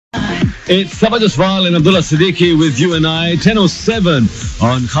It's Sabah Jaswal and Abdullah Siddiqui with you and I, 10:07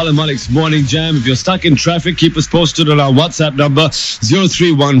 on Khalid Malik's Morning Jam. If you're stuck in traffic, keep us posted on our WhatsApp number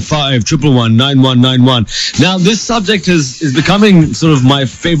 0315 Now, this subject is becoming sort of my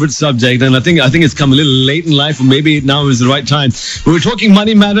favorite subject, and I think it's come a little late in life, or maybe now is the right time. We're talking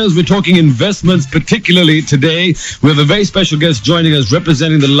money matters, we're talking investments, particularly today. We have a very special guest joining us,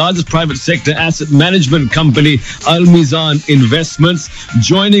 representing the largest private sector asset management company, Meezan Investments.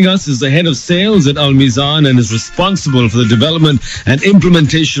 Joining us is the head of sales at Meezan and is responsible for the development and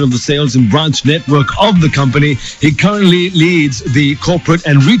implementation of the sales and branch network of the company. He currently leads the corporate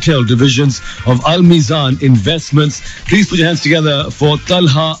and retail divisions of Meezan Investments. Please put your hands together for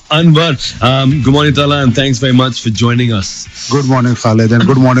Talha Anwar. Good morning, Talha, and thanks very much for joining us. Good morning, Khalid, and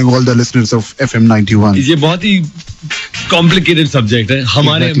good morning all the listeners of FM91. ये बहुत ही complicated subject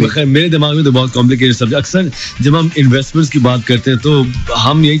है मेरे दिमाग में तो बहुत complicated subject. अक्सर जब हम इन्वेस्टमेंट्स की बात करते हैं तो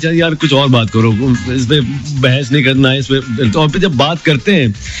हम यही चाहते हैं यार कुछ और बात करो, इस पे बहस नहीं करना है, इस पे. और फिर जब बात करते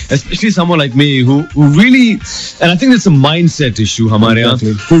हैं, especially someone like me who really, and I think it's a mindset issue हमारे यहाँ,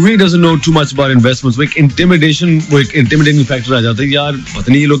 who really doesn't know too much about investments, वो एक intimidating factor आ जाता है. यार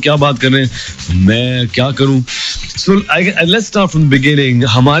पता नहीं ये लोग क्या बात कर रहे हैं, मैं क्या करूं. So let's start from the beginning.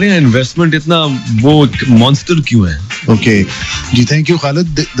 हमारे यहाँ इन्वेस्टमेंट इतना वो मॉन्स्टर क्यों है? Okay, ji thank you Khalid.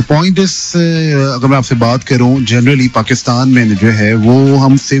 The point is, अगर मैं आपसे बात करूं, जनरली पाकिस्तान में जो है वो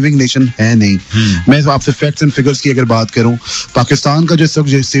हम सेविंग नेशन है नहीं. मैं आपसे फैक्ट्स एंड फिगर्स की अगर बात करूं, पाकिस्तान का जो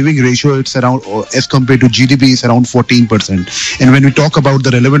saving ratio it's around as compare to GDP is around 14%. And when we talk about the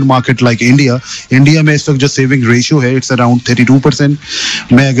relevant market like India में इस वक्त जो सेविंग रेशियो है इट्स अराउंड 32%.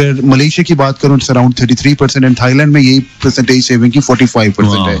 मैं अगर मलेशिया की बात करूं इट्स अराउंड 33%. एंड थाईलैंड में यही परसेंटेज सेविंग की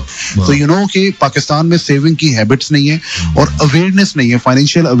 45% है. तो यू नो कि पाकिस्तान में सेविंग की हैबिट्स नहीं है और अवेयरनेस नहीं है,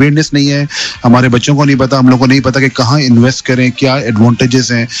 फाइनेंशियल अवेयरनेस नहीं है. हमारे बच्चों को नहीं पता, हम लोग को नहीं पता कि कहाँ इन्वेस्ट करें, क्या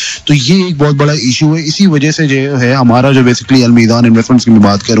एडवांटेजेस हैं. तो ये एक बहुत बड़ा इशू है. इसी वजह से जो है हमारा जो बेसिकली मीज़ान इन्वेस्टमेंट्स की मैं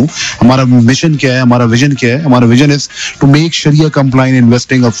बात करूं, हमारा मिशन क्या है, हमारा विजन क्या है. हमारा vision is to make Shariah compliant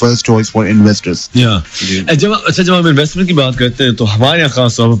investing a first choice for investors. जब हम इन्वेस्टमेंट की बात करते हैं तो हमारे यहाँ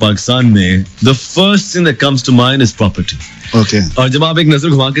खास तौर पर पाकिस्तान में the first thing that comes to mind is property. Okay. और जब आप एक नजर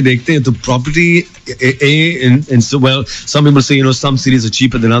घुमा के देखते हैं तो property some people say some cities are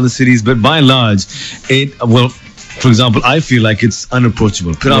cheaper than other cities, but by and large for example, I feel like it's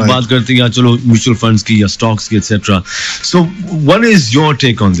unapproachable. फिर आप बात करते हैं या चलो म्यूचुअल फंड्स की या स्टॉक्स की etc. So what is your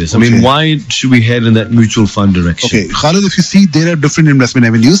take on this? I mean, why should we head in that mutual fund direction? Okay, Khalid, if you see, there are different investment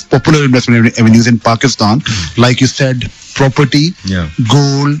avenues, popular investment avenues in Pakistan, like you said, property,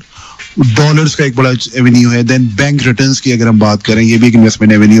 gold, dollars का एक बड़ा Avenue है. Then bank returns की अगर हम बात करें, ये भी एक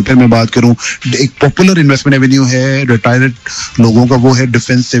इन्वेस्टमेंट एवेन्यू. फिर मैं बात करूं, एक पॉपुलर इन्वेस्टमेंट एवेन्यू है रिटायर्ड लोगों का, वो है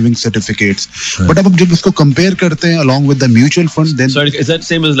डिफेंस सेविंग सर्टिफिकेट्स. बट अब जब इसको कंपेयर करते हैं along with the mutual fund, then is that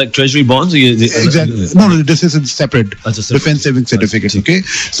same as like treasury bonds? Exactly, no, this is separate defence saving certificates. Okay,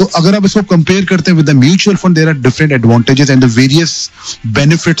 सो अगर आप इसको कंपेयर करते हैं with the mutual fund, there are different advantages and the various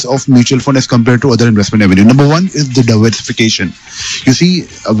benefits of mutual fund as compare to other investment Avenue. Number 1 is the diversification. You see,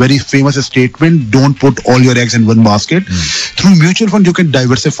 a very famous statement, don't put all your eggs in one basket. Through mutual fund, you can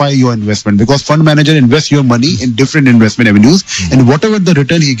diversify your investment because fund manager invests your money in different investment avenues, and whatever the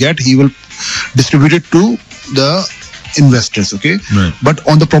return he get, he will distribute it to the investors. Okay, but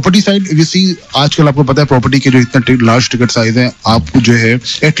on the property side, if you see, आजकल आपको पता है property के जो इतना large ticket size है, आप जो है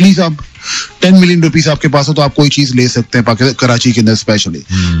एटलीस्ट आप 10 मिलियन रुपीस आपके पास हो तो आप कोई चीज ले सकते हैं कराची के अंदर स्पेशली.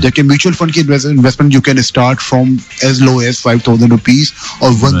 जबकि म्यूचुअल फंड की investment you can start from as low as 5,000 rupees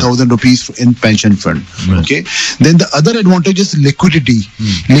और 1,000 rupees in pension fund. Okay, then the other advantage is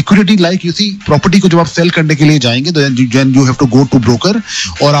liquidity. Like you see, property को जब आप सेल करने के लिए जाएंगे तो you have to go to broker,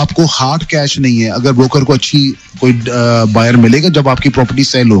 और आपको हार्ड कैश नहीं है. अगर ब्रोकर को अच्छी कोई बायर मिलेगा जब आपकी प्रॉपर्टी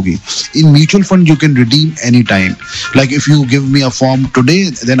सेल होगी. In mutual fund you can redeem any time. Like if you give me a form today,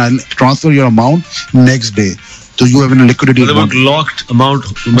 then I transfer your amount next day. So you have a liquidity. What about locked amount?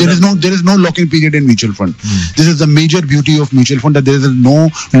 There is no lock-in period in mutual fund. This is the major beauty of mutual fund, that there is no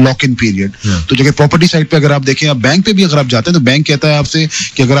lock-in period. तो जगह property side पे अगर आप देखें, आप bank पे भी अगर आप जाते हैं तो बैंक कहता है आपसे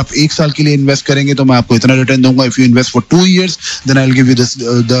कि अगर आप 1 साल के लिए इन्वेस्ट करेंगे तो मैं आपको इतना रिटर्न दूंगा. If you invest for 2 years, then I'll give you this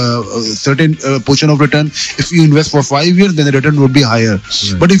the certain portion of return. If you invest for 5 years, then the return would be higher.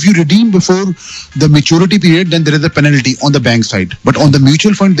 But if you redeem before the maturity period, then there is a penalty on the bank side. But on the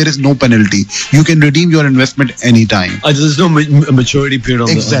mutual fund, there is no penalty. You can redeem your investment any time. There's no maturity period on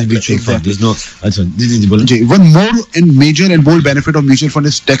the mutual fund. There's no. One more and major and bold benefit of mutual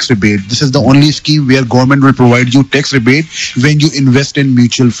fund is tax rebate. This is the only scheme where government will provide you tax rebate when you invest in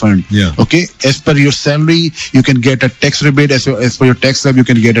mutual fund. Yeah. Okay. As per your salary, you can get a tax rebate. As per your tax slab, you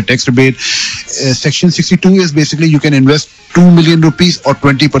can get a tax rebate. Section 62 is basically you can invest 2 million rupees or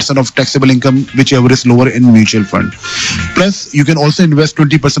 20% of taxable income, whichever is lower, in mutual fund. Plus, you can also invest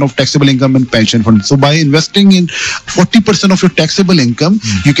 20% of taxable income in pension fund. So by investing in 40% of your taxable income,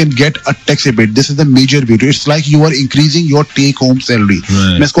 you can get a tax rebate. This is the major beauty. It's like you are increasing your take-home salary.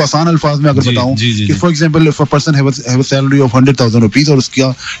 मैं इसको आसान अल्फाज में अगर बताऊं कि for example, if a person have a salary of 100,000 rupees और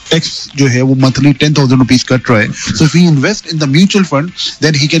उसका tax जो है वो monthly 10,000 rupees कट रहा है, so if he invest in the mutual fund,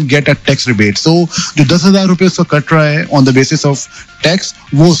 then he can get a tax rebate. So जो 10,000 रुपए उसका कट रहा है on the basis of tax,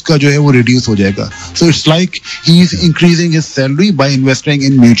 वो उसका जो है वो reduce हो जाएगा. So it's like he is increasing his salary by investing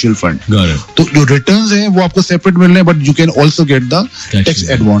in mutual fund. Got it. तो जो returns हैं वो आपको separate मिल रहे हैं, but you can also get the tax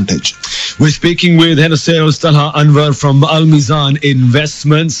advantage. We're speaking with Head of Sales Talha Anwar from Meezan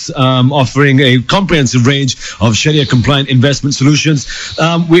Investments, offering a comprehensive range of Sharia-compliant investment solutions.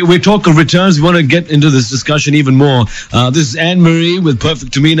 We talk of returns. We want to get into this discussion even more. This is Anne-Marie with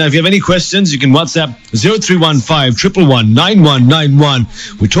Perfect Tamina. If you have any questions, you can WhatsApp 0315 111 9191.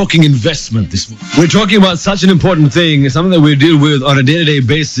 We're talking investment this morning. We're talking about such an important thing, something that we deal with on a day-to-day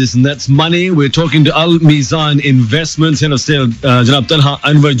basis, and that's money. We're talking to Meezan Investments. Head of Sales Janab Talha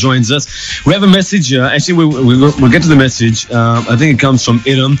Anwar joins us. We have a message here. Actually, we'll get to the message. I think it comes from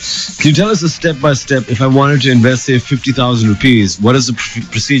Iram. Can you tell us a step-by-step, if I wanted to invest, say, 50,000 rupees, what is the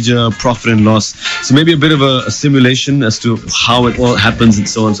procedure, profit and loss? So maybe a bit of a simulation as to how it all happens and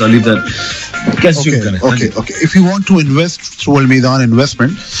so on. So I'll leave that. Okay. If you want to invest through Meezan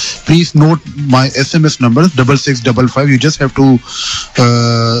Investment, please note my SMS number 6655. You just have to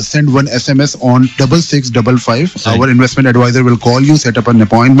send one SMS on 6655. Our investment advisor will call you, set up an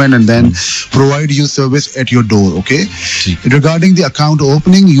appointment, and then provide you service at your door. Okay. Regarding the account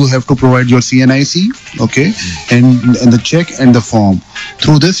opening, you have to provide your CNIC. Okay, and the check and the form.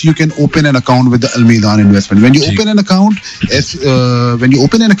 Through this, you can open an account with the Meezan Investment. When you open an account,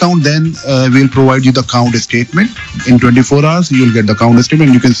 then we'll provide you the account statement. In 24 hours, you'll get the account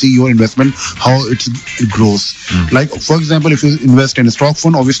statement. You can see your investment, how it grows. Like, for example, if you invest in a stock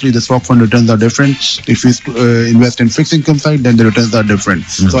fund, obviously the stock fund returns are different. If you invest in fixed income side, then the returns are different.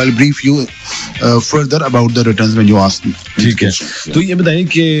 So I'll brief you further about the returns when you ask me. ठीक है. तो ये बताइए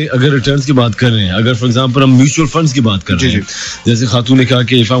कि अगर returns की बात कर रहे हैं, अगर फॉर एग्जांपल हम म्यूचुअल फंड्स की बात कर रहे हैं, जैसे खातून ने कहा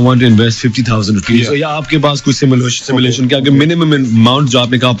कि if I want to invest 50,000 rupees, या आपके पास कोई सिमुलेशन क्या, अगर मिनिमम अमाउंट जो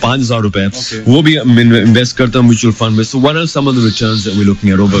आपने कहा 5,000 रुपए, वो भी इन्वेस्ट करता हूँ म्यूचुअल फंड में. So what are some of the returns that we're looking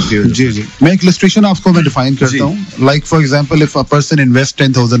at over a period? जी. मैं एक illustration आपको मैं define करता हूँ. Like for example, if a person invests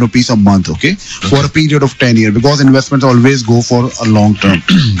 10,000 rupees a month, okay, for a period of 10 years, because investments always go for a long term,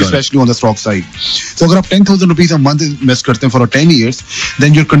 especially on the stock side. So अगर आप 10,000 rupees a month invest करते हैं for 10 years,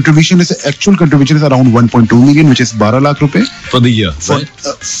 then your actual contribution is around 1.2 million, which is 12 lakh rupees for the year, right?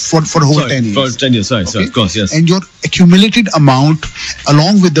 For whole 10 years. For 10 years, sorry, of course, yes. And your accumulated amount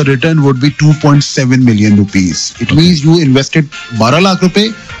along with the return would be 2.7 million rupees. It means you invested 12 lakh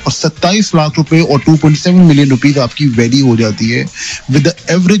rupees और 27 लाख रुपए और 2.7 million rupees आपकी value हो जाती है with the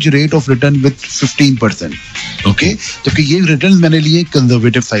average rate of return with 15%. Okay, जबकि ये return मैंने लिए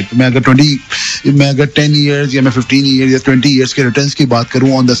कंजर्वेटिव साइड पे. मैं अगर 10 इयर्स या मैं 15 इयर्स या 20 इयर्स के रिटर्न्स की बात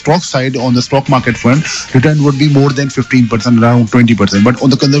करूं on the stock side, on the stock market fund, return would be more than 15%, around 20%. But on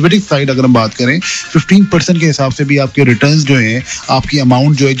the conservative side अगर हम बात करें 15% के हिसाब से भी आपके रिटर्न्स जो है, आपकी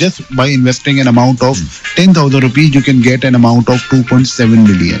अमाउंट जो है, just by investing an amount of 10,000 rupees you can get an amount of 2.7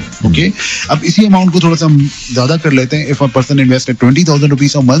 million. Okay, अब इसी अमाउंट को थोड़ा सा हम ज्यादा कर लेते हैं. If a person invested 20,000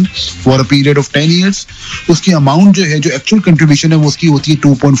 rupees a month for a period of 10 years, उसकी अमाउंट जो है, जो एक्चुअल कंट्रीब्यूशन है, वो उसकी होती है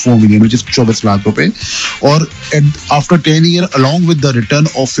 2.4 मिलियन, विच इज 24 लाख रुपए. और after 10 year along with the return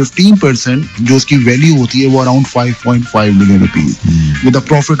of 15%, जो उसकी वैल्यू होती है वो around 5.5 million rupees with a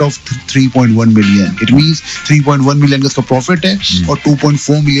profit of 3.1 million. It means 3.1 million का प्रॉफिट है और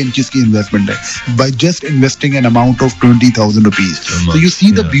 2.4 मिलियन की इसकी इन्वेस्टमेंट है by just investing an amount of 20,000 rupees. So you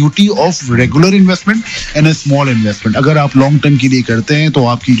see the beauty of regular investment and a small investment. अगर आप long term के लिए करते हैं तो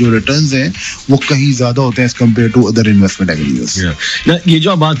आपकी जो रिटर्न्स हैं वो कहीं ज्यादा होते हैं as compare to other investment avenues. ये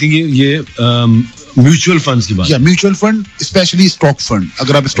जो आप बात की, ये म्यूचुअल फंड्स की बात, या mutual fund, specially stock fund.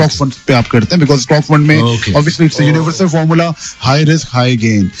 अगर आप स्टॉक फंड पे आप करते हैं, बिकॉज स्टॉक फंड में obviously it's universal formula, high risk high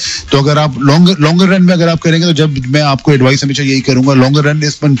gain. तो अगर आप लॉन्गर रन में अगर आप करेंगे, तो जब मैं आपको एडवाइस हमेशा यही करूंगा, longer run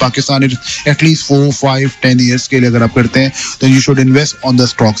is in Pakistan at least 4, 5, 10 years के लिए अगर आप करते हैं, तो you should invest on the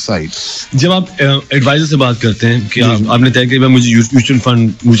stock side. जब आप एडवाइजर से बात करते हैं कि आपने तय किया मुझे म्यूचुअल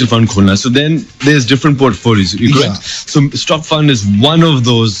फंड खोलना है, so then there is different portfolios, so stock fund is one of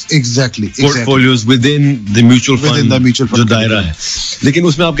those portfolios within the mutual fund जो दायरा है. लेकिन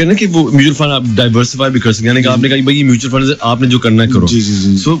उसमें आप कह रहे हैं कि वो म्यूचुअल फंड आप डाइवर्सिफाई भी कर सकते हैं, यानी कि आपने कहा भाई ये म्यूचुअल फंड आपने जो करना है करो.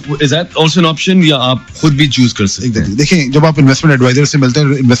 So is that also an option, या आप खुद भी चूज कर सकते हैं? देखिए, जब आप इन्वेस्टमेंट एडवाइजर से मिलते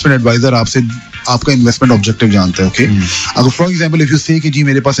हैं, इन्वेस्टमेंट एडवाइजर आपसे आपका इन्वेस्टमेंट ऑब्जेक्टिव जानता है. ओके, अगर फॉर एग्जांपल इफ यू से कि जी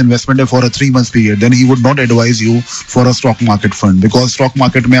मेरे पास इन्वेस्टमेंट है for a 3 months period, then he would not advise you for a stock market fund, because stock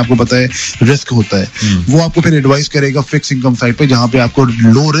market में आपको पता है रिस्क होता है. वो आपको फिर एडवाइस करेगा फिक्स इनकम साइड पे, जहां पे आपको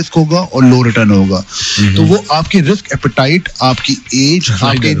लो रिस्क होगा और लो रिटर्न होगा. तो वो आपकी रिस्क एपेटाइट, आपकी एज,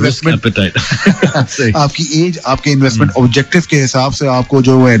 आपके इन्वेस्टमेंट आपकी एज, आपके इन्वेस्टमेंट ऑब्जेक्टिव के हिसाब से आपको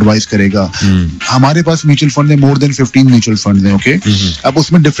जो वो एडवाइस करेगा. हमारे पास म्यूचुअल फंड है, मोर देन 15 म्यूचुअल फंड है. ओके, अब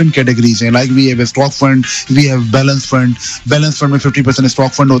उसमें डिफरेंट कैटेगरीज हैं, like we have stock fund, we have balance fund. Balance fund में 50%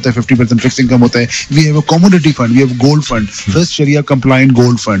 स्टॉक फंड होता है, 50% फिक्स इनकम होता है. We have a commodity fund, we have gold fund, first Shariah compliant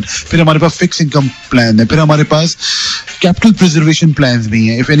gold fund. फिर हमारे पास fix income plan है. फिर हमारे पास कैपिटल प्रिजर्वेशन प्लान्स भी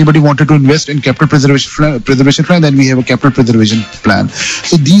हैं. If anybody wanted to invest in capital preservation plan, then we have a capital preservation plan.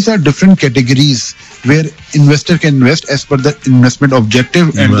 So these are different categories where investor can invest as per the investment objective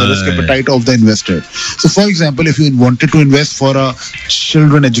and the risk appetite of the investor. So for example, if you wanted to invest for a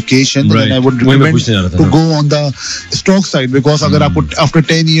children education, then I would recommend to go on the stock side, because अगर आपको after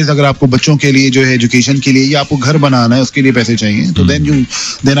 10 years अगर आपको बच्चों के लिए जो है education के लिए या आपको घर बनाना है उसके लिए पैसे चाहिए, तो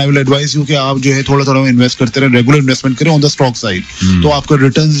then I will advise you कि आप जो है थोड़ा थोड़ा इन्वेस्ट करते रहे, रेगुलर इन्वेस्टमेंट करें ऑन द स्टॉक साइड, तो आपका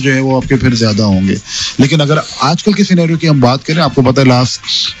रिटर्न्स जो है वो आपके फिर ज्यादा होंगे. लेकिन अगर आजकल के सिनेरियो की हम बात करें, आपको पता है लास्ट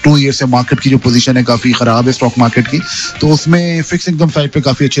 2 years से मार्केट की जो पोजीशन है काफी खराब है स्टॉक मार्केट की, तो उसमें फिक्स इनकम साइड पे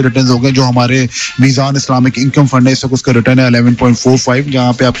काफी अच्छे रिटर्न्स हो गए. जो हमारे मीजान इस्लामिक इनकम फंड है, इस वक्त उसका रिटर्न है 11.45,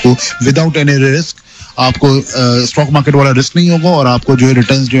 जहां पे आपको विदाउट एनी रिस्क आपको स्टॉक मार्केट वाला रिस्क नहीं होगा और आपको जो है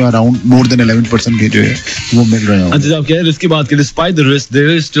रिटर्न्स जो है अराउंड मोर देन 11% के जो है वो मिल रहे हैं. अच्छा, आप कह रहे हैं रिस्क की बात करें, despite the risk there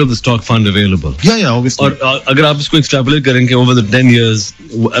is still the stock fund available. या ऑब्वियसली. और अगर आप इसको एक्सट्रैपोलेट करेंगे over the 10 years,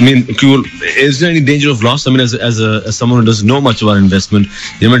 I mean is there any danger of loss? I mean as someone who doesn't know much about investment,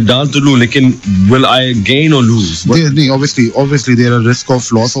 ये मैं डाल तो लूं, लेकिन विल आई गेन और लूज? नहीं, obviously there are risk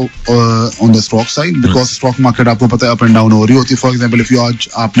of loss on the stock side, because stock market आपको पता है अप एंड डाउन हो रही होती है. फॉर एग्जांपल इफ यू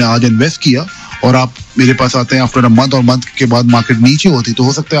आपने आज इन्वेस्ट किया और आप मेरे पास आते हैं आफ्टर अ मंथ, और मंथ के बाद मार्केट नीचे होती, तो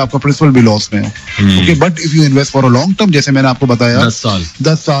हो सकता है आपका प्रिंसिपल भी लॉस में हो. Okay, but if you invest for a long term, जैसे मैंने आपको बताया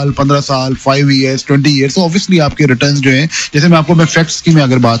 10 साल 15 साल 5 years 20 years, तो ऑब्वियसली आपके रिटर्न्स जो हैं, जैसे मैं फैक्ट्स की मैं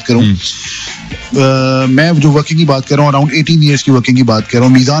अगर बात करूं, मैं जो वर्किंग की बात कर रहा हूँ अराउंड 18 years की वर्किंग की बात कर रहा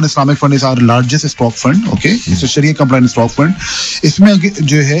हूँ. मीजान Islamic fund is our largest stock fund. Okay, it's a Shariah compliant stock fund. इसमें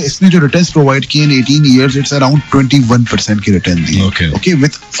जो है इसने जो रिटर्न्स प्रोवाइड किए इन 18 years, इट्स अराउंड 21% की रिटर्न दी. ओके,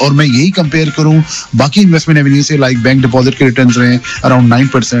 विद, और मैं यही कंपेयर करूं बाकी इन्वेस्टमेंट एवेन्यू से, लाइक बैंक डिपॉजिट के रिटर्न्स रहे अराउंड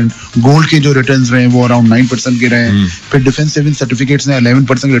 9%, गोल्ड के जो रिटर्न्स रहे वो अराउंड 9% के रहे, फिर डिफेंस सेविंग सर्टिफिकेट्स ने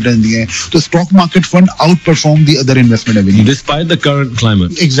 11% रिटर्न दिए. तो stock market fund out perform the other investment Avenue despite the current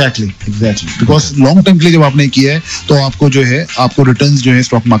climate. Exactly, because long term के लिए जब आपने किया है, तो आपको जो है आपको रिटर्न्स जो है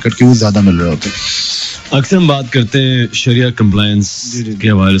स्टॉक मार्केट के वो ज्यादा मिल रहे होते हैं. अक्सर हम बात करते हैं शरिया कंप्लायंस के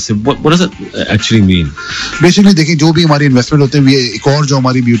हवाले से, what does it actually mean? Basically देखिए, जो भी हमारी इन्वेस्टमेंट होते हैं, एक और जो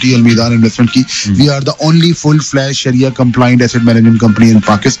हमारी ब्यूटी अलमीदान इन्वेस्टमेंट की, we are the only full flash Shariah compliant asset management company in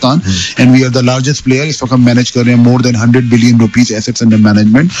Pakistan, and we are the largest player. इस वक्त हम मैनेज कर रहे हैं more than 100 billion rupees assets under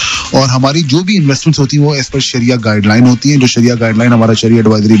management, और हमारी जो भी इन्वेस्टमेंट्स होती हैं वो एज पर शरिया गाइडलाइन होती हैं. जो शरिया गाइडलाइन हमारा शरिया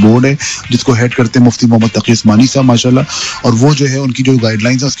एडवाइजरी बोर्ड है, जिसको हेड करते हैं मुफ्ती मोहम्मद तकी उस्मानी साहब माशाल्लाह, और वो जो है उनकी जो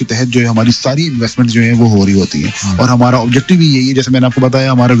गाइडलाइंस है उसके तहत जो है हमारी सारी इन्वेस्टमेंट जो है वो हो रही होती है. और हमारा ऑब्जेक्टिव भी यही है, जैसे मैंने आपको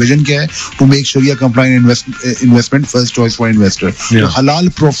बताया, हमारा विजन क्या है, to make Shariah compliant investment first choice for investor. हलाल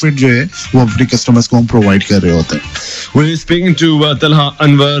प्रॉफिट जो है वो अपने कस्टमर्स को हम प्रोवाइड कर रहे होते हैं. We're speaking to Talha,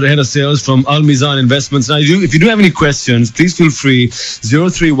 Anwar, head of sales from Meezan Investments. Now, if you do have any questions, please feel free.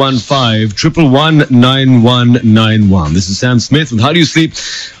 0315 111 9191. This is Sam Smith with How Do You Sleep?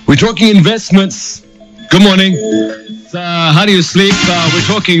 We're talking investments. Good morning. How do you sleep? We're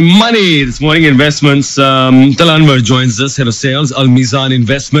talking money this morning, investments. Talha Anwar joins us, head of sales, Meezan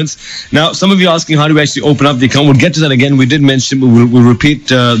Investments. Now, some of you are asking how do we actually open up the account. We'll get to that again. We did mention, we'll repeat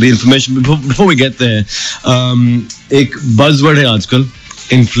the information before we get there. एक buzzword है आजकल,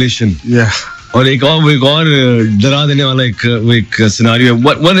 inflation. Yeah. और एक और डरा देने वाला एक सिनेरियो है.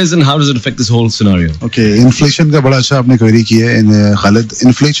 What is and how does it affect this whole scenario? Okay, inflation का बड़ा अच्छा आपने क्वेरी किया है Khalid.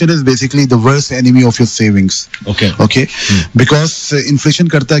 Inflation is basically the worst enemy of your savings. Okay. Because inflation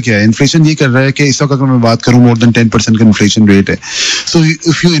करता क्या है? Inflation ये कर रहा है कि इस वक्त अगर मैं बात करूँ more than 10% का inflation rate है. So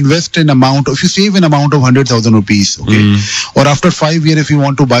if you invest an amount, if you save an amount of 100,000 rupees, okay, or after 5 years if you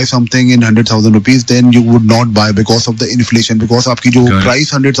want to buy something in 100,000 rupees, then you would not buy because of the inflation. Because आपकी जो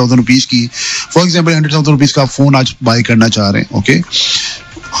price 100,000 rupees की, for example 100,000 rupees का आप phone आज buy करना चाह रहे हैं, okay,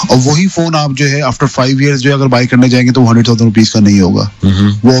 और वही फोन आप जो है आफ्टर 5 years जो है अगर बाय करने जाएंगे तो 100,000 रुपीज का नहीं होगा.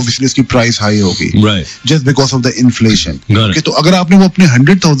 वो ऑब्वियसली उसकी प्राइस हाई होगी just because of the inflation. तो अगर आपने वो अपने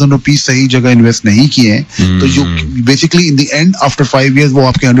 100,000 रुपीज सही जगह इन्वेस्ट नहीं किए हैं तो you basically in the end after 5 years वो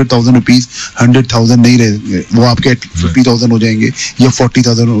आपके 100,000 रुपीज 100,000 नहीं रहेंगे, वो आपके 50,000 हो जाएंगे या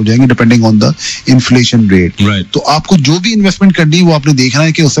 40,000 हो जाएंगे depending on the inflation rate. तो आपको जो भी इन्वेस्टमेंट करनी है वो आपने देखना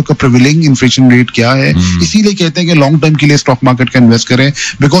है कि उसका प्रिवेलिंग इन्फ्लेशन रेट क्या है. इसीलिए कहते हैं कि लॉन्ग टर्म के लिए स्टॉक मार्केट का इन्वेस्ट करें.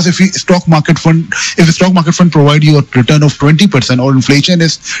 Because if a stock market fund provide you a return of 20% or inflation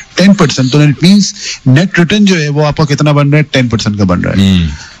is 10%, तो it means net return जो है वो आपका कितना बन रहा है 10% का बन रहा है.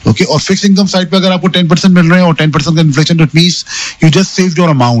 Okay, और फिक्स इनकम साइड पे अगर आपको 10% मिल रहे हैं और 10% का inflation, it means you just saved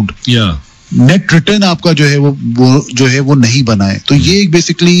your amount. Net return आपका जो है वो नहीं बना है. तो ये एक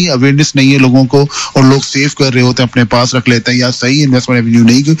बेसिकली अवेयरनेस नहीं है लोगों को, और लोग सेव कर रहे होते हैं, अपने पास रख लेते हैं या सही इन्वेस्टमेंट एवेन्यू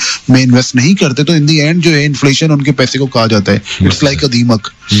नहीं में इन्वेस्ट नहीं करते. तो इन दी एंड जो है इन्फ्लेशन उनके पैसे को खा जाता है. इट्स लाइक अ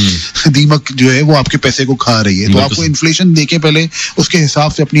दीमक जो है वो आपके पैसे को खा रही है. तो आपको इन्फ्लेशन देके पहले उसके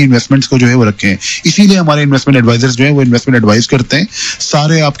हिसाब से अपनी इन्वेस्टमेंट्स को जो है वो रखें. इसीलिए हमारे इन्वेस्टमेंट एडवाइजर्स जो है वो इन्वेस्टमेंट एडवाइस करते हैं.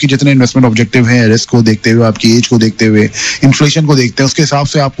 सारे आपकी जितने इन्वेस्टमेंट ऑब्जेक्टिव हैं, रिस्क को देखते हुए, आपकी एज को देखते हुए, इन्फ्लेशन को देखते हैं, उसके हिसाब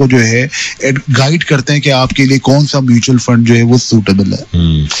से आपको जो है गाइड करते हैं कि आपके लिए कौन सा म्यूचुअल फंड जो है वो सूटेबल है.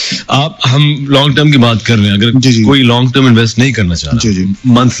 आप हम लॉन्ग टर्म की बात कर रहे हैं. अगर कोई लॉन्ग टर्म इन्वेस्ट नहीं करना चाह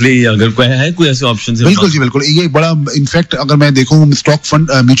रहा मंथली, अगर कोई ऐसे ऑप्शन है? बिल्कुल जी, बिल्कुल. ये बड़ा इनफैक्ट अगर मैं देखूं स्टॉक फंड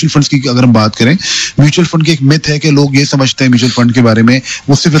म्यूचुअल फंड्स की अगर हम बात करें, म्यूचुअल फंड की एक मिथ है कि लोग ये समझते हैं म्यूचुअल फंड के बारे में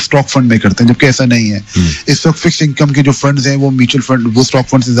वो सिर्फ स्टॉक फंड में करते हैं, जबकि ऐसा नहीं है. इस वक्त फिक्स इनकम के जो फंड्स हैं वो म्यूचुअल फंड, वो स्टॉक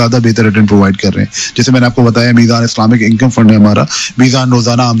फंड से ज्यादा बेहतर रिटर्न प्रोवाइड कर रहे हैं. जैसे मैंने आपको बताया मीजान इस्लामिक इनकम फंड है हमारा, मीजान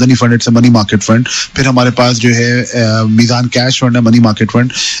रोजाना आमदनी fund, it's money market fund. फिर हमारे पास जो है मीजान कैश फंड है, मनी मार्केट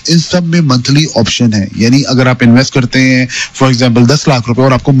फंड. इन सब में मंथली ऑप्शन है. यानी अगर आप इन्वेस्ट करते हैं फॉर एग्जांपल 10 लाख रुपए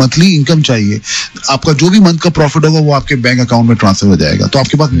और आपको मंथली इनकम चाहिए, आपका जो भी मंथ का प्रॉफिट होगा वो आपके बैंक अकाउंट में ट्रांसफर हो जाएगा. तो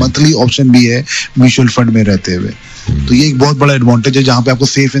आपके पास मंथली ऑप्शन भी है म्यूचुअल फंड में रहते हुए. तो ये एक बहुत बड़ा एडवांटेज है जहां पे आपको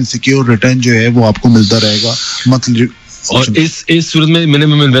सेफ एंड सिक्योर रिटर्न जो है वो आपको मिलता रहेगा मंथली. और इस सूरत में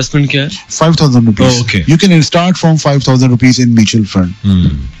मिनिमम इन्वेस्टमेंट क्या है? 5,000 rupees. You can start from 5,000 rupees in mutual fund.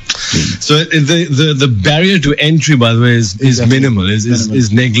 So the barrier to entry, by the way, is minimal,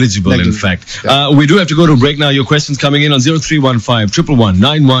 is negligible. In fact, we do have to go to break now. Your questions coming in on 0315 111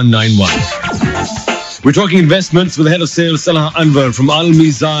 9191. We're talking investments with the head of sales, Talha Anwar from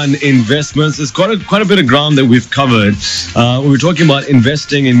Meezan Investments. There's quite a bit of ground that we've covered. We're talking about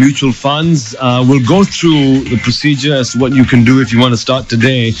investing in mutual funds. We'll go through the procedure as to what you can do if you want to start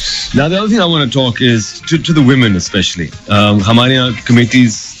today. Now, the other thing I want to talk is to the women especially. हमारे यहाँ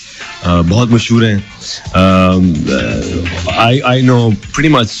committees बहुत मशहूर हैं. I know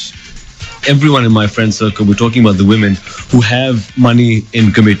pretty much everyone in my friend circle. We're talking about the women who have money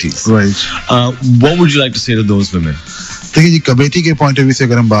in committees. Right. What would you like to say to those women? देखिए जी, committee के point of view से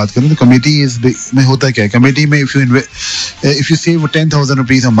अगर हम बात करें तो committee में होता क्या है, कमेटी में if you save 10,000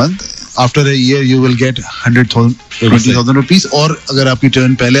 rupees a month, after a year you will get 120,000 rupees, और अगर आपकी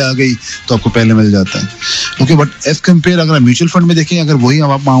टर्न पहले आ गई तो आपको पहले मिल जाता है. ओके, बट एज कम्पेयर अगर आप म्यूचुअल फंड में देखें, अगर वही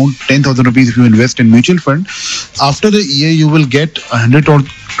amount 10,000 rupees if you invest in mutual fund, after the year you will get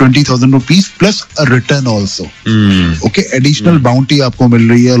 120,000 rupees plus a return also. Okay, additional bounty आपको मिल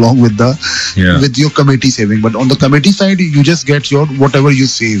रही है along with your committee saving, but on the committee side you just get your whatever you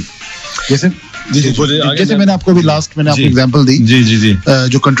save. जैसे मैंने आपको भी last मैंने आपको example दी,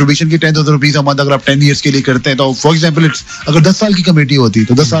 जो कंट्रीब्यूशन की 10,000 rupees a month अगर आप 10 years के लिए करते हैं, तो फॉर एग्जांपल अगर 10 साल की कमेटी होती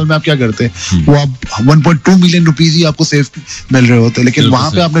तो 10 साल में आप क्या करते हैं, वो आप 1.2 million rupees ही आपको सेफ मिल रहे होते हैं. लेकिन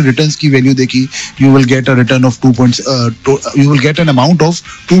वहां पे आपने रिटर्न्स की वैल्यू देखी, you will get a return of you will get an amount of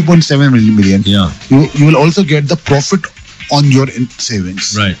 2.7 million. You will also get the profit on your savings.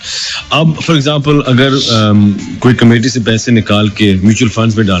 Right. अब for example अगर कोई कमेटी से पैसे निकाल के म्यूचुअल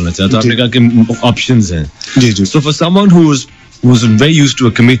फंड्स में डालना चाहता है, तो आपने कहा कि ऑप्शंस हैं. जी. So for someone who is was very used to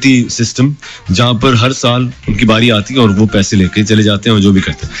a committee system जहाँ पर हर साल उनकी बारी आती है और वो पैसे लेके चले जाते हैं और जो भी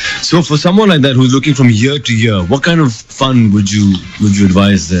करते हैं. So for someone like that who's looking from year to year, what kind of fund would you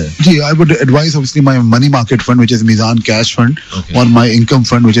advise there? Ji, I would advise obviously my money market fund which is Meezan Cash Fund और my income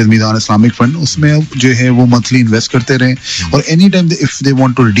fund which is Meezan Islamic Fund. उसमें जो है वो monthly invest करते रहें और anytime if they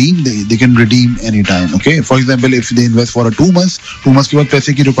want to redeem they can redeem anytime. Okay, for example if they invest for a 2 months के बाद पैसे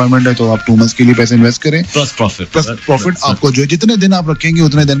की requirement है तो आप 2 months के लिए पैसे invest करें plus profit आपको जो जितने दिन आप रखेंगे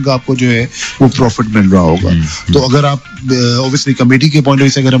उतने दिन का आपको जो है वो प्रॉफिट मिल रहा होगा. तो अगर आप ऑब्वियसली कमेटी के पॉइंट ऑफ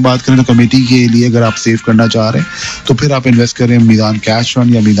व्यू से अगर हम बात करें तो कमेटी के लिए अगर आप सेव करना चाह रहे हैं तो फिर आप इन्वेस्ट करें मीज़ान कैश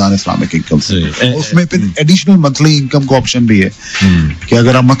फंड या मीज़ान इस्लामिक इनकम. उसमें फिर एडिशनल मंथली इनकम का ऑप्शन भी है कि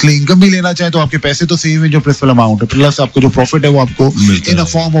अगर आप मंथली इनकम भी लेना चाहें तो आपके पैसे तो सेव है जो प्रिंसिपल अमाउंट है प्लस आपको जो प्रॉफिट है वो आपको इन a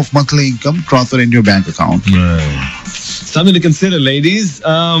form of monthly income transfer in your bank account. Something to consider, ladies.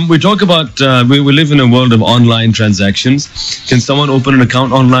 We talk about we live in a world of online transactions. Can someone open an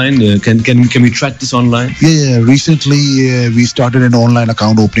account online? Can we track this online? Yeah. Recently, we started an online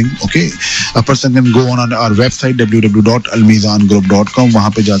account opening. Okay, a person can go on our website www.almeezangroup.com.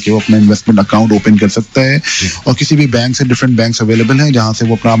 वहाँ पे जाके वो अपना investment account open कर सकता है और किसी भी बैंक से डिफरेंट बैंक्स अवेलेबल हैं जहाँ से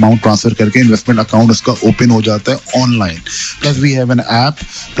वो अपना अमाउंट ट्रांसफर करके इन्वेस्टमेंट अकाउंट उसका ओपन हो जाता है online. Plus we have an app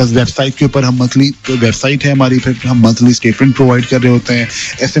plus website के ऊपर हम मंथली वेबसाइट है हमारी फिर हम मंथली स्टेटमेंट प्रोवाइड कर रहे होते हैं.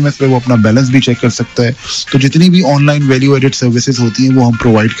 एसएमएस पे वो अपना बैलेंस भी चेक कर सकता है. तो जितनी भी ऑनलाइन वैल्यू एडेड सर्विसेज होती हैं वो हम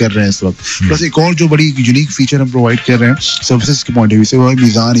प्रोवाइड कर रहे हैं इस वक्त. प्लस एक और जो बड़ी यूनिक फीचर हम प्रोवाइड कर रहे हैं सर्विसेज के पॉइंट ऑफ व्यू से वो है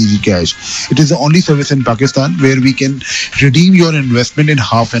मीज़ान easy cash. It is the only service in Pakistan where we can redeem your investment in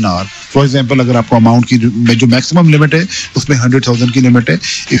half an hour. For example अगर आपको अमाउंट की जो मैक्सिमम लिमिट है उसमें 100,000 की लिमिट है.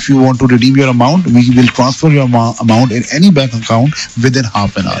 If you want to redeem your amount we will transfer your amount in any bank account with in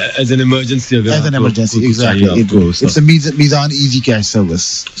half an hour as an emergency. Exactly it's a Meezan Easy Cash service.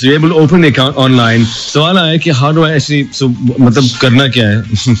 So you're able to open an account online. सवाल आया कि how do I actually मतलब करना क्या है?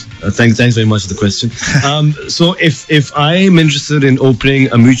 Thanks very much for the question. So if I'm interested in opening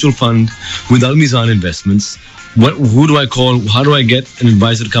a mutual fund with Meezan Investments, who do I call? How do I get an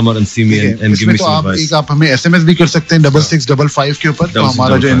advisor to come out and see me and give me some advice? आप हमें SMS भी कर सकते हैं 6655 के ऊपर. तो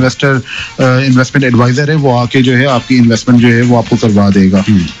हमारा जो इन्वेस्टमेंट एडवाइजर है वो आके जो है आपकी इन्वेस्टमेंट जो है वो आपको करवा देगा.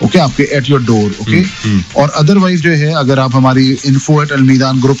 ओके, आपके एट योर डोर. ओके, और अदरवाइज जो है अगर आप हमारी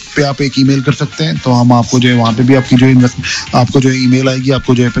info@almeezangroup पे आप एक ईमेल कर सकते हैं तो हम आपको जो है वहाँ पे भी आपकी जो इन्वेस्टमेंट आपको जो है ईमेल आएगी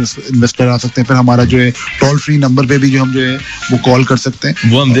आपको जो है फिर इन्वेस्ट करा सकते हैं. फिर हमारा जो है टोल फ्री नंबर पे भी जो हम जो है वो कॉल कर सकते हैं.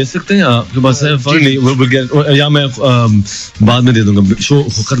 वो हम दे सकते हैं आपके पास है या मैं बाद में दे दूंगा शो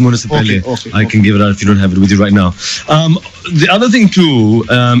खत्म होने से पहले. I can give it out if you don't have it with you right now. The other thing too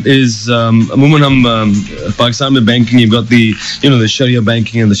is अमूमन हम पाकिस्तान में banking you've got the Sharia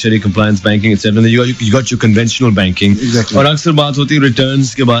banking and the Sharia compliance banking etc. And you got your conventional banking. Exactly. और अक्सर बात होती है returns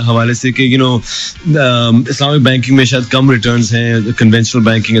के हवाले से कि Islamic banking में शायद कम returns हैं conventional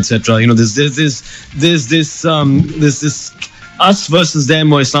banking etc. There's this us versus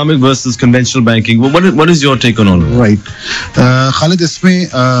them or Islamic versus conventional banking. What is your take on all of that? Right. Khalid इसमें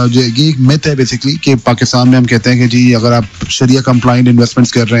ये एक मिथ है बेसिकली कि पाकिस्तान में हम कहते हैं कि जी अगर आप शरिया कंप्लाइंट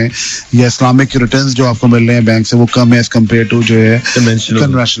इन्वेस्टमेंट्स कर रहे हैं या इस्लामिक रिटर्न्स जो आपको मिल रहे हैं बैंक से वो कम है एज कम्पेयर टू जो है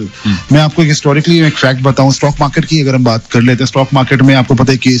कन्वेंशनल. मैं आपको हिस्टोरिकली एक फैक्ट बताऊं स्टॉक मार्केट की अगर हम बात कर लेते हैं. स्टॉक मार्केट में आपको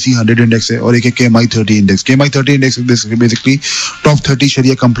पता है KC 100 इंडेक्स है और एक KMI 30 index. KMI 30 index basically top 30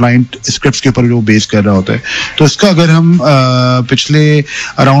 शरिया कंप्लाइंट स्क्रिप्ट्स के ऊपर जो बेस कर रहा होता है. तो इसका अगर हम पिछले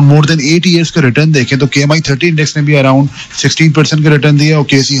अराउंड मोर देन 8 इयर्स का रिटर्न देखें तो KMI 30 इंडेक्स ने भी अराउंड 16% का रिटर्न दिया और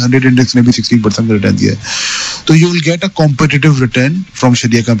KC 100 इंडेक्स ने भी 16% का रिटर्न दिया. तो you will get a competitive return from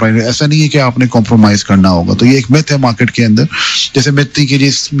Shariah complaint. ऐसा नहीं है कि आपने कॉम्प्रोमाइज करना होगा. तो ये एक मिथ है मार्केट के अंदर. जैसे मिथ थी कि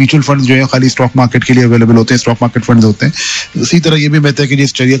जी म्यूचुअल फंड जो है खाली स्टॉक मार्केट के लिए अवेलेबल होते हैं स्टॉक मार्केट फंड होते हैं. उसी तरह ये भी मिथ है कि जी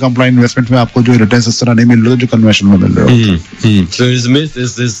शरिया कंप्लाइंट इन्वेस्टमेंट में आपको जो रिटर्न इस तरह नहीं मिल रहे जो कन्वेंशनल में मिल रहे होते हैं. So is myth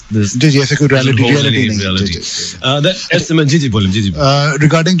is this जी ऐसे कोई रियलिटी नहीं.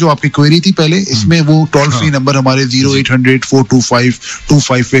 रिगार्डिंग जो आपकी क्वेरी थी पहले इसमें वो टोल फ्री नंबर हमारे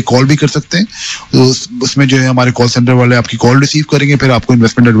 0800-425-25 पे कॉल भी कर सकते हैं. तो उसमें जो है हमारे कॉल सेंटर वाले आपकी कॉल रिसीव करेंगे फिर आपको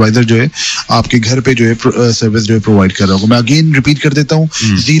इन्वेस्टमेंट एडवाइजर जो है आपके घर पे जो है सर्विस जो है प्रोवाइड कर रहा होगा. मैं अगेन रिपीट कर देता हूँ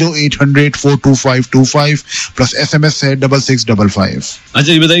 0800-425-25 प्लस SMS है 6655.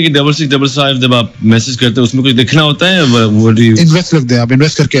 अच्छा ये बताइए कि 6655 जब आप मैसेज करते हैं उसमें कुछ लिखना होता है? इन्वेस्ट लिख दें आप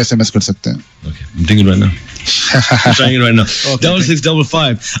इन्वेस्ट करके SMS कर सकते हैं. Okay, I'm trying it right now.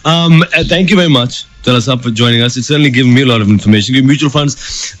 6655. Thank you very much. Talha Saab, for joining us. It's certainly given me a lot of information. Mutual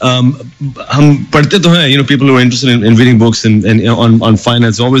funds, hum padhte to hain, people who are interested in reading books and on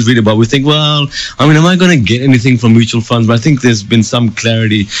finance always read about. We think, well, am I going to get anything from mutual funds? But I think there's been some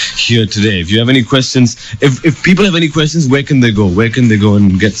clarity here today. If you have any questions, if people have any questions, where can they go? Where can they go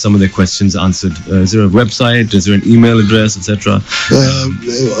and get some of their questions answered? Is there a website? Is there an email address, etc.? I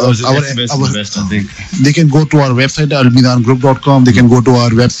think they can go to our website almeezangroup.com. They can go to our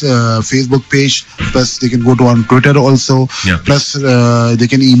Facebook page. Plus, they can go to our Twitter also. Yeah. Plus, they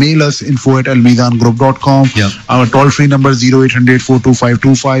can email us info@almeezangroup.com. Yeah. Our toll-free number 0800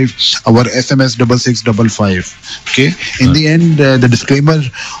 425 Our SMS 6655. Okay. In the end, the disclaimer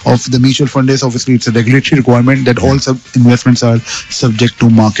of the mutual fund is obviously it's a regulatory requirement that all investments are subject to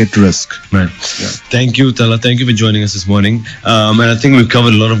market risk. Right. Yeah. Thank you, Talha. Thank you for joining us this morning. And I think we've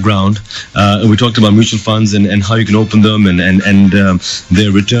covered a lot of ground. We talked about mutual funds and how you can open them and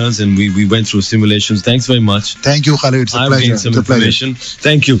their returns. And we went through simulations. Thanks very much. Thank you, Khalid. It's a pleasure. I've gained some information.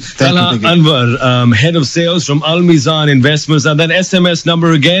 Thank you. Talha Anwar, head of sales from Meezan Investments. And that SMS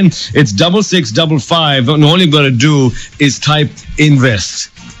number again, it's 6655. And all you've got to do is type invest.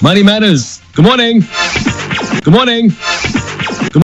 Money matters. Good morning. Good morning.